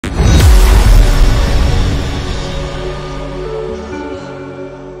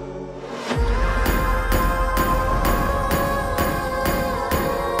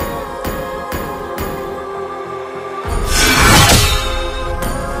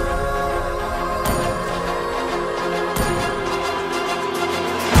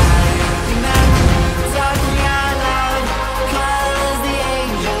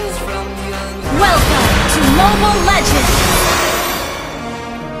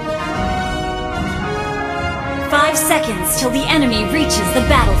seconds till the enemy reaches the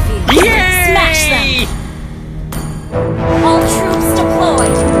battlefield. Yay! Smash them! All troops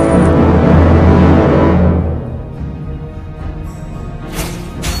deployed!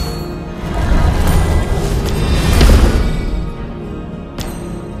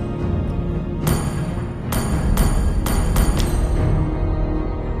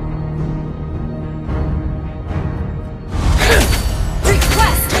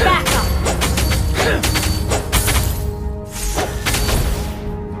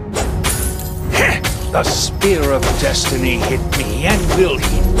 The spear of destiny hit me and will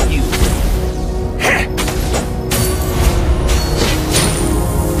hit you.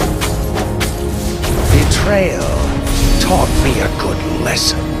 Betrayal taught me a good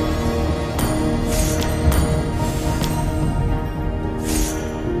lesson.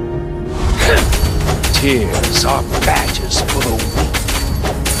 Tears are badges for the weak.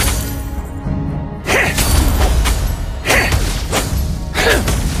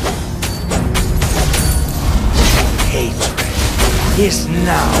 Hatred is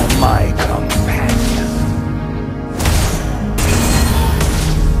now my companion.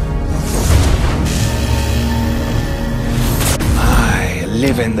 I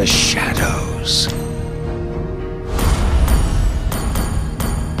live in the shadows.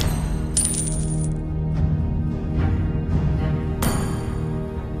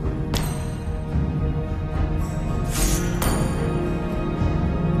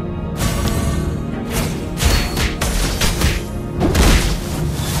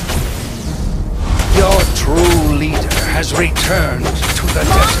 True leader has returned to the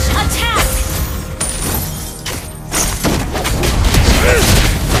desert. Attack!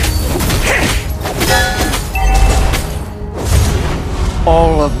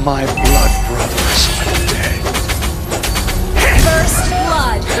 All of my blood brothers are dead. First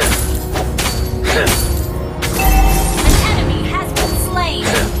blood! An enemy has been slain!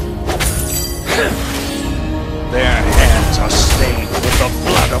 Their hands are stained with the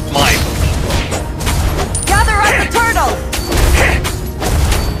blood of my people. Gather up the turtle!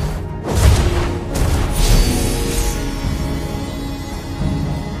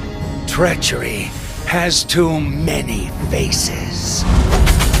 Treachery has too many faces.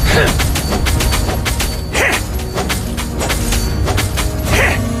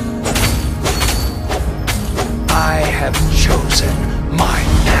 I have chosen my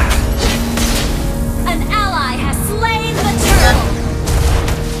path. An ally has slain the turtle!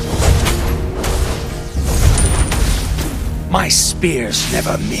 My spears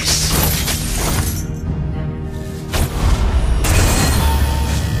never miss.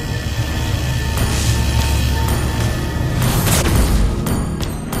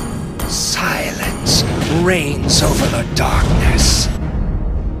 Silence reigns over the darkness.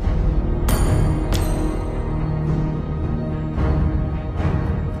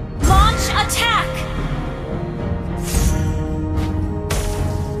 Launch attack!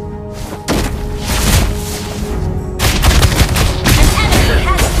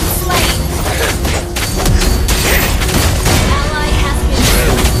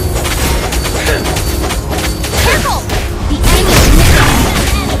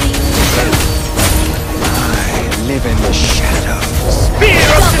 Live in the shadows. Spear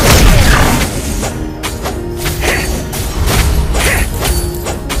of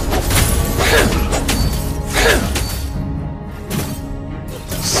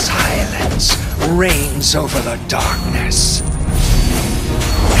Silence reigns over the darkness.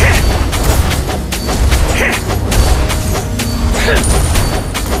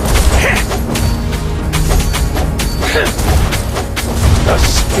 The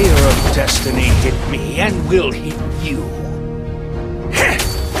spear of destiny hit me and will hit you.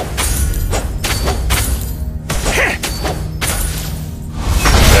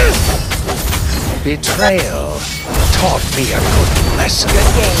 Betrayal taught me a good lesson. Good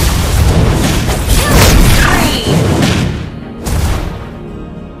game.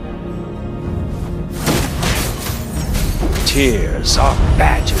 Tears are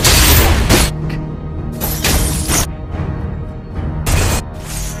badges.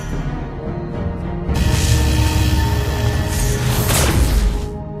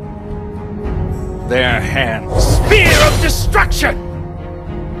 Their hands. Spear of destruction!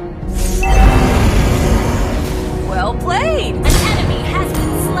 Well played! An enemy has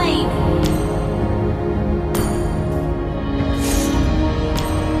been slain!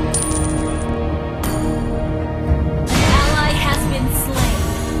 An ally has been slain.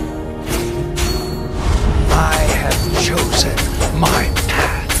 I have chosen my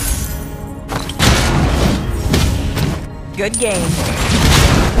path. Good game.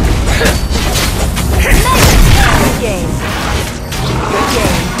 Mega kill! game. Good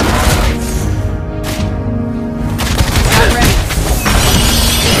game. Not ready.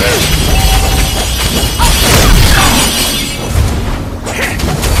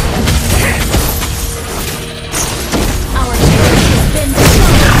 Our turret has been double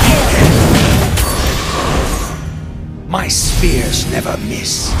killed. My spears never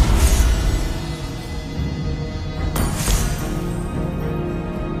miss.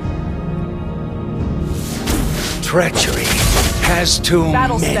 Treachery has too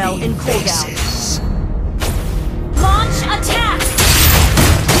Battle spell many in cooldown. faces. Launch attack!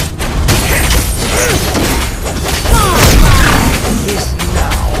 Is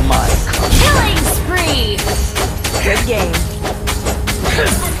now my come. Killing spree! Good game. An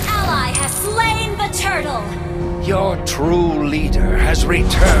ally has slain the turtle! Your true leader has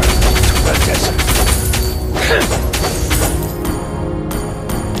returned to the desert.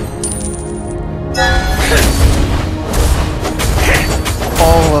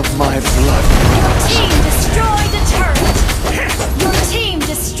 All of my blood. Team destroyed a turret! Your team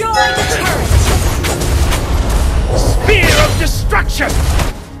destroyed a turret! Spear of destruction!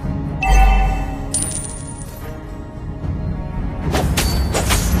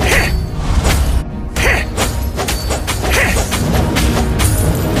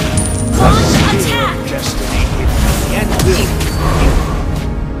 Launch attack! Destiny hit me and will.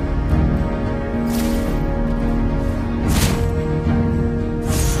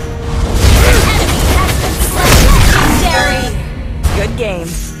 Legendary! Good game.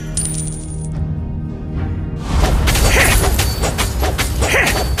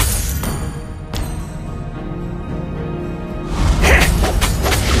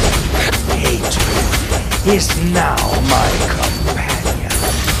 Hatred is now my companion.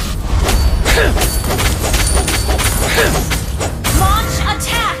 Launch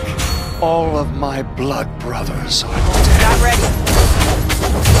attack! All of my blood brothers are dead. Not ready.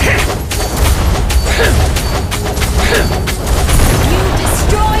 You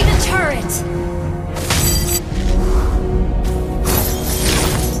destroyed a turret!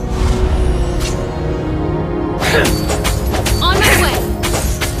 On my way!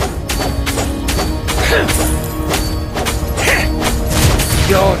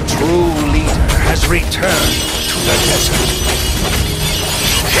 Your true leader has returned to the desert.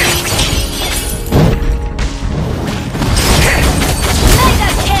 Mega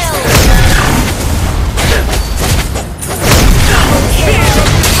kill! Double kill!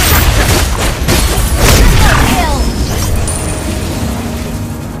 Triple kill!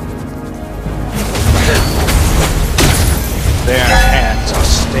 Their hands are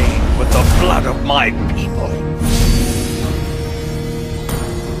stained with the blood of my people.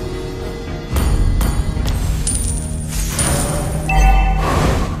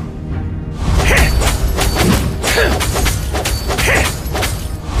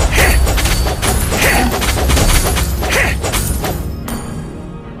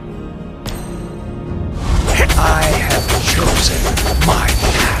 I have chosen my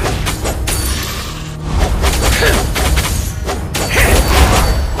path.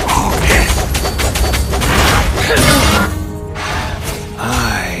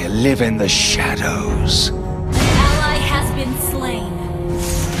 I live in the shadows. Ally has been slain.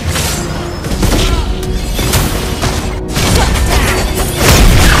 Shut down!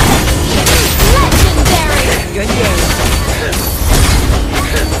 Legendary! Good game.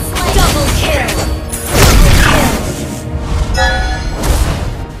 Double kill! Double kill!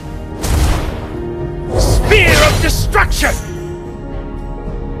 Spear of destruction!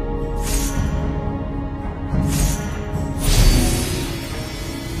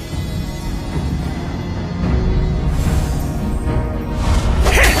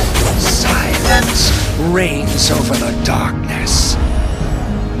 Silence reigns over the darkness.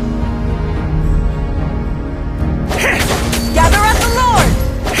 Gather at the Lord.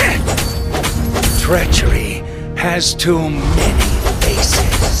 Treachery has too many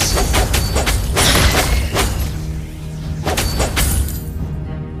faces.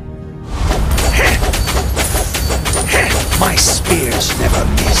 My spears never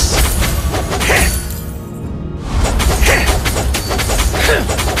miss.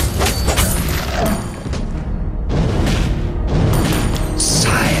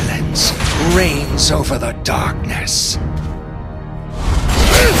 Silence reigns over the darkness.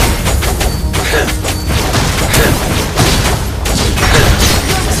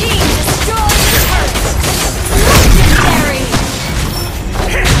 Your team destroyed the turret! Legendary!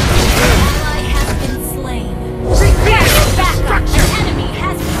 Ally has been slain. Request backup! An enemy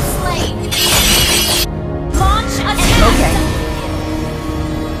has been slain. Launch attack! Okay.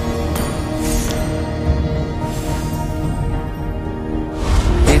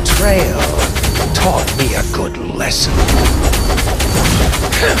 lesson.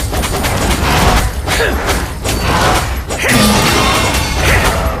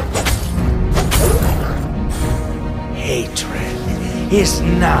 Hatred is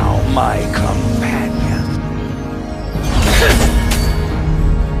now my companion.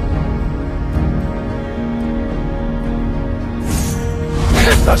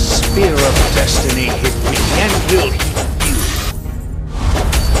 The spear of destiny hit me and will hit you.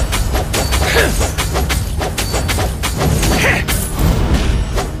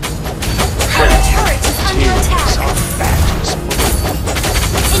 Our turret is under attack. Our badges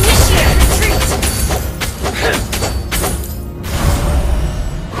Initiate retreat.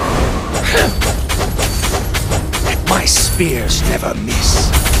 my spears never miss.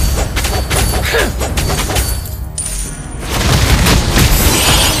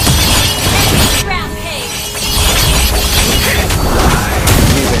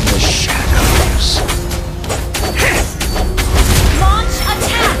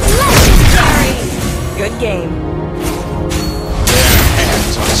 Good game. Their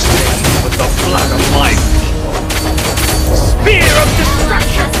hands are stained with the blood of my people. Spear of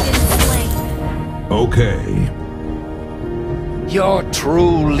destruction! Has been slain. Okay. Your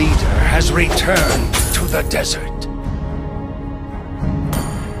true leader has returned to the desert.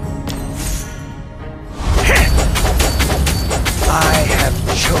 I have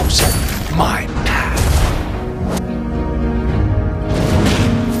chosen my path.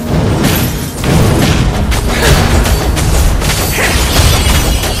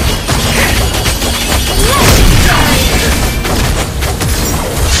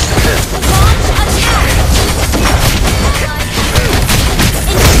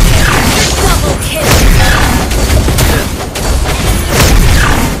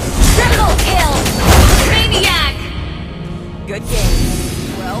 Good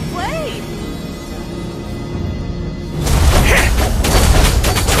game. Well played.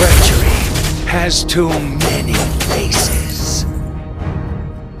 Treachery has too many faces.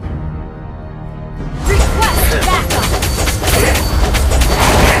 Request backup.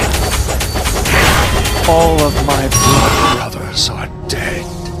 All of my blood brothers are dead.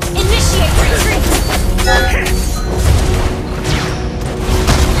 Initiate retreat.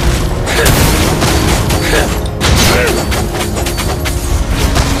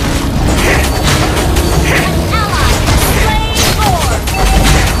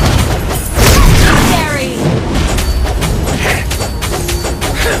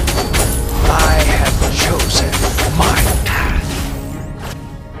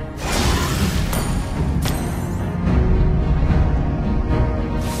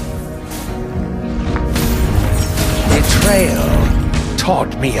 Betrayal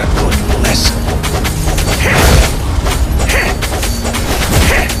taught me a good lesson.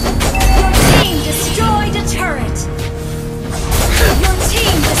 Your team destroyed a turret. Your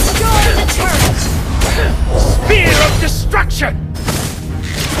team destroyed a turret. Spear of destruction!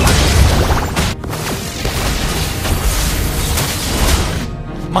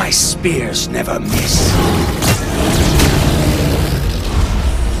 My spears never miss.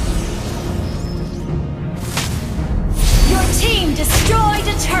 Your team destroyed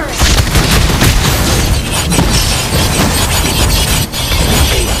a turret.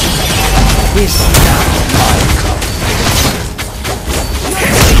 Is now my companion.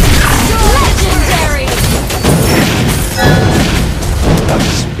 Legendary. The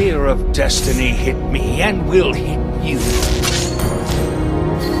spear of destiny hit me and will hit you.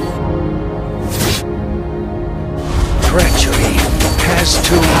 Treachery has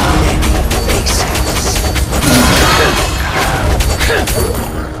too many faces.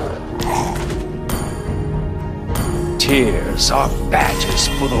 Tears are badges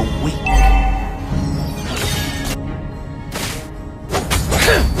for the weak.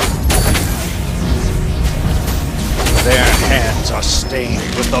 Their hands are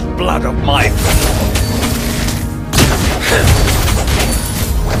stained with the blood of my people.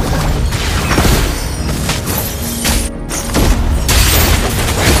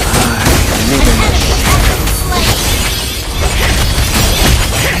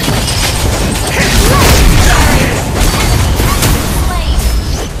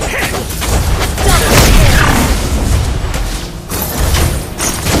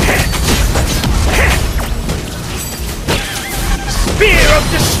 Spear of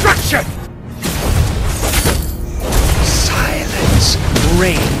destruction! Silence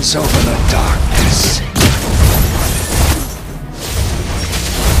reigns over the darkness.